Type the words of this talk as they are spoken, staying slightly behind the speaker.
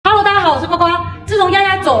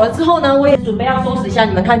走了之后呢，我也准备要收拾一下。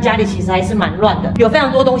你们看家里其实还是蛮乱的，有非常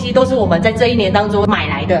多东西都是我们在这一年当中买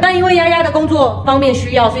来的。那因为丫丫的工作方面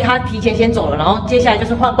需要，所以她提前先走了，然后接下来就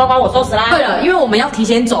是换呱呱我收拾啦。对了，因为我们要提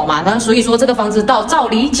前走嘛，然后所以说这个房子照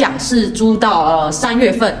理讲是租到3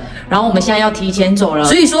月份，然后我们现在要提前走了。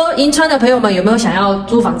所以说银川的朋友们有没有想要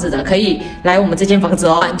租房子的，可以来我们这间房子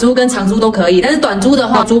哦，短租跟长租都可以，但是短租的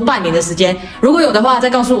话租半年的时间，如果有的话再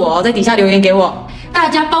告诉我哦，在底下留言给我。大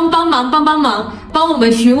家帮忙，帮我们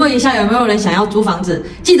询问一下有没有人想要租房子，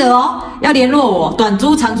记得哦，要联络我，短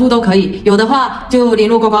租长租都可以，有的话就联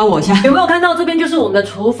络呱呱我一下。有没有看到这边就是我们的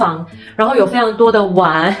厨房，然后有非常多的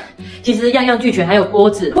碗，其实样样俱全，还有锅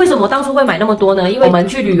子。为什么当初会买那么多呢？因为我们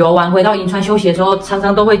去旅游完回到银川休息的时候，常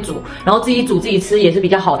常都会煮，然后自己煮自己吃也是比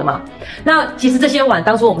较好的嘛。那其实这些碗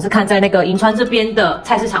当初我们是看在那个银川这边的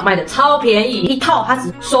菜市场卖的超便宜，一套它只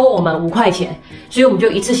收我们5块钱，所以我们就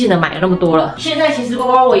一次性的买了那么多了。现在其实呱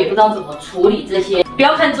呱我也不知道怎么处理这些，不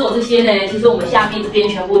要看只有这些呢，其实我们下面这边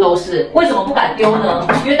全部都是。为什么不敢丢呢？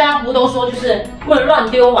因为大家不都说就是不能乱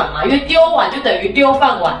丢碗嘛，因为丢碗就等于丢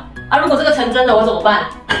饭碗啊。如果这个成真的我怎么办？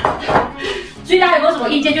所以大家有没有什么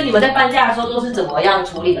意见？就你们在搬家的时候都是怎么样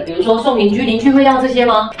处理的？比如说送邻居，邻居会要这些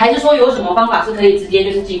吗？还是说有什么方法是可以直接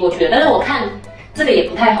就是寄过去的？但是我看这个也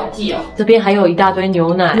不太好寄哦。这边还有一大堆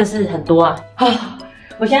牛奶，真的是很多啊。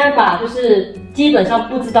我现在把就是基本上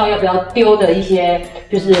不知道要不要丢的一些，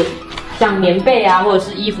就是像棉被啊或者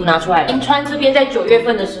是衣服拿出来。银川这边在9月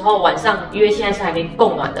份的时候晚上，因为现在是还没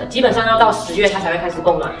供暖的，基本上要到10月它才会开始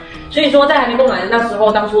供暖。所以说在还没供暖的那时候，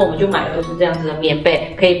当初我们就买了就是这样子的棉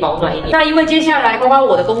被，可以保暖一点。那因为接下来呱呱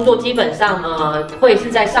我的工作基本上会是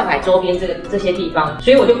在上海周边这些地方，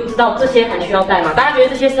所以我就不知道这些还需要带吗？大家觉得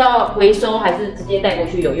这些是要回收还是直接带过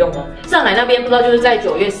去有用呢？上海那边不知道就是在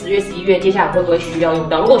9月、10月、11月，接下来会不会需要用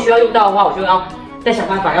到？如果需要用到的话，我就要再想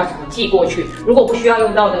办法要怎么寄过去。如果不需要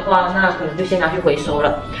用到的话，那可能就先拿去回收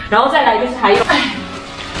了。然后再来就是还有，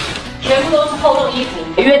全部都是厚重衣服，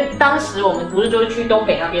因为当时我们不是就是去东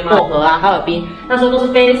北那边吗？漠河啊、哈尔滨，那时候都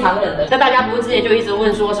是非常冷的。那大家不是之前就一直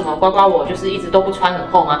问说什么呱呱我就是一直都不穿很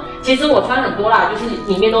厚吗？其实我穿很多啦，就是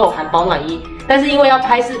里面都有含保暖衣。但是因为要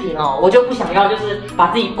拍视频哦，我就不想要就是把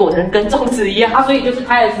自己裹成跟粽子一样啊，所以就是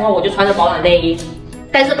拍的时候我就穿着保暖内衣。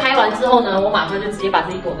但是拍完之后呢，我马上就直接把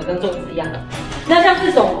自己裹得跟粽子一样了。那像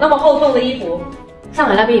这种那么厚重的衣服，上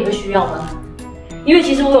海那边也会需要吗？因为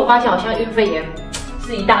其实我有发现，好像运费也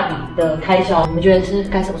是一大笔的开销。你们觉得是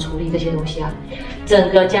该怎么处理这些东西啊？整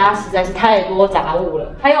个家实在是太多杂物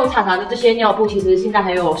了。还有茶茶的这些尿布，其实现在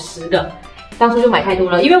还有10个。当初就买太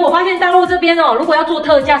多了，因为我发现大陆这边哦，如果要做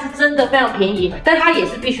特价是真的非常便宜，但它也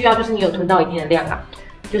是必须要就是你有囤到一定的量啊，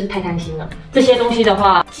就是太贪心了。这些东西的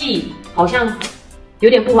话，寄好像有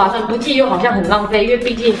点不划算，不寄又好像很浪费，因为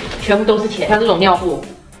毕竟全部都是钱。像这种尿布，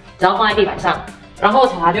只要放在地板上，然后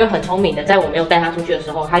茶茶就会很聪明的，在我没有带他出去的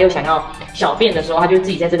时候，他又想要小便的时候，他就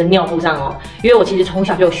自己在这个尿布上哦。因为我其实从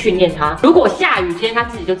小就有训练他，如果下雨天他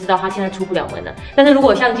自己就知道他现在出不了门了，但是如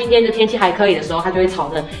果像今天的天气还可以的时候，他就会吵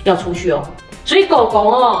着要出去哦。所以狗狗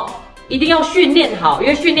哦，一定要训练好，因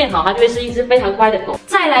为训练好它就会是一只非常乖的狗。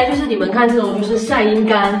再来就是你们看这种就是晒阴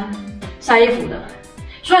干、晒衣服的。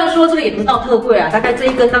虽然说这个也不是到特贵啊，大概这一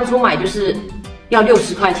根当初买就是要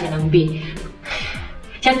60块钱人民币，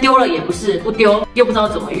现在丢了也不是，不丢又不知道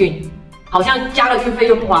怎么运，好像加了运费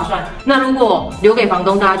又不划算。那如果留给房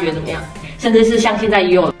东，大家觉得怎么样？甚至是像现在也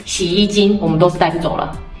有洗衣精，我们都是带不走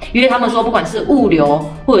了，因为他们说不管是物流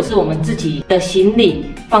或者是我们自己的行李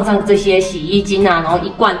放上这些洗衣精啊，然后一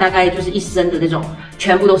罐大概就是1升的这种，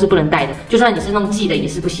全部都是不能带的，就算你是弄寄的也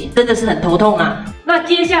是不行，真的是很头痛啊。那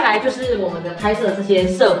接下来就是我们的拍摄这些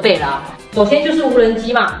设备啦。首先就是无人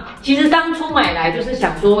机嘛，其实当初买来就是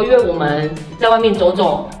想说，因为我们在外面走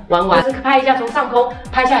走玩玩，就是拍一下从上空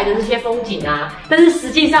拍下来的这些风景啊。但是实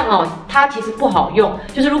际上哦，它其实不好用，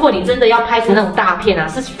就是如果你真的要拍成那种大片啊，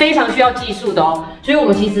是非常需要技术的哦。所以我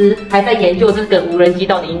们其实还在研究这个无人机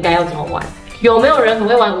到底应该要怎么玩。有没有人很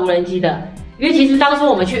会玩无人机的？因为其实当初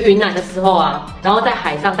我们去云南的时候啊，然后在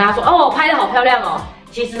海上，大家说哦拍得好漂亮哦。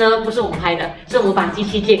其实呢，不是我们拍的，是我们把机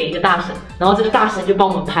器借给一个大神，然后这个大神就帮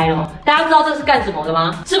我们拍了。大家知道这是干什么的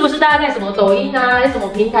吗？是不是大家在什么抖音啊，在什么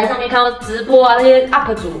平台上面看到直播啊，那些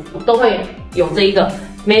UP 主都会有这一个？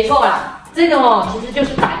没错啦，这个哦，其实就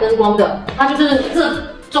是打灯光的，它就是这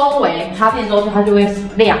周围插片之后它就会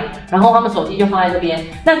亮，然后他们手机就放在这边。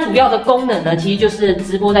那主要的功能呢，其实就是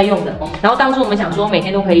直播在用的。然后当初我们想说每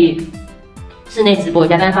天都可以室内直播一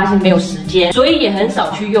下，但是发现没有时间，所以也很少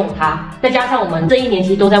去用它。再加上我们这一年其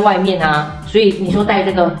实都在外面啊，所以你说带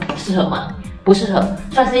这个适合吗？不适合，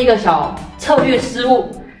算是一个小策略失误。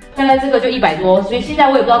大概这个就100多，所以现在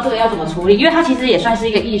我也不知道这个要怎么处理，因为它其实也算是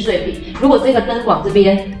一个易碎品。如果这个灯管这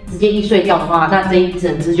边直接易碎掉的话，那这一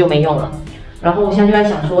整只就没用了。然后我现在就在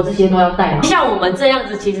想说，这些都要带吗？像我们这样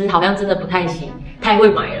子，其实好像真的不太行，太会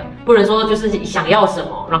买了，不能说就是想要什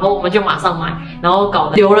么，然后我们就马上买，然后搞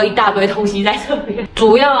得留了一大堆东西在这边。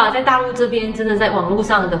主要啊，在大陆这边，真的在网络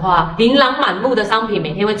上的话，琳琅满目的商品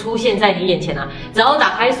每天会出现在你眼前啊，只要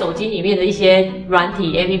打开手机里面的一些软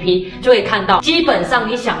体 APP， 就可以看到，基本上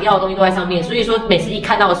你想要的东西都在上面。所以说，每次一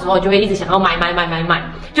看到的时候，就会一直想要买，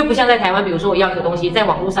就不像在台湾，比如说我要一个东西，在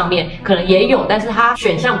网络上面可能也有，但是它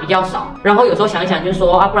选项比较少，然后有时候想一想就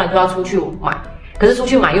说啊，不然就要出去买。可是出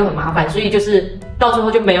去买又很麻烦，所以就是到最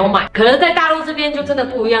后就没有买。可能在大陆这边就真的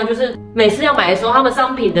不一样，就是每次要买的时候，他们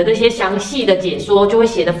商品的这些详细的解说就会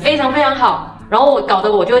写得非常非常好，然后搞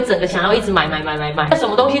得我就会整个想要一直买，什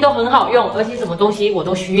么东西都很好用，而且什么东西我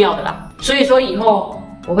都需要的啦。所以说以后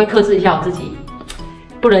我会克制一下我自己，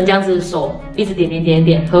不能这样子手一直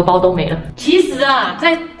点，荷包都没了。其实啊，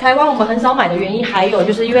在台湾我们很少买的原因，还有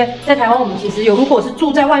就是因为在台湾我们其实如果是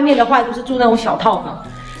住在外面的话，就是住那种小套房。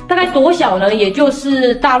大概多小呢？也就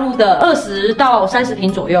是大陆的20到30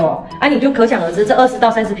平左右啊，你就可想而知，这20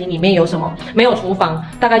到30平里面有什么？没有厨房，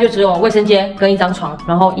大概就只有卫生间跟一张床，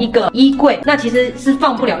然后一个衣柜，那其实是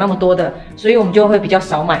放不了那么多的，所以我们就会比较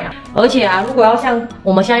少买啊。而且啊，如果要像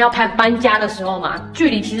我们现在要搬家的时候嘛，距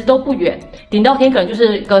离其实都不远，顶到天可能就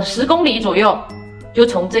是个10公里左右，就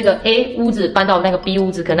从这个 A 屋子搬到那个 B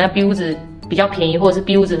屋子，可能那 B 屋子比较便宜，或者是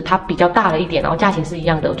B 屋子它比较大了一点，然后价钱是一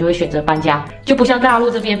样的，我就会选择搬家。就不像大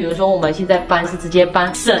陆这边，比如说我们现在搬是直接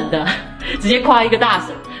搬省的，直接跨一个大省，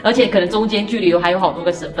而且可能中间距离还有好多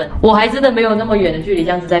个省份。我还真的没有那么远的距离这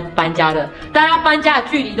样子在搬家的。大家搬家的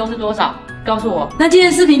距离都是多少？告诉我。那今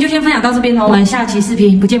天的视频就先分享到这边哦，我们下期视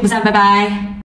频不见不散，拜拜。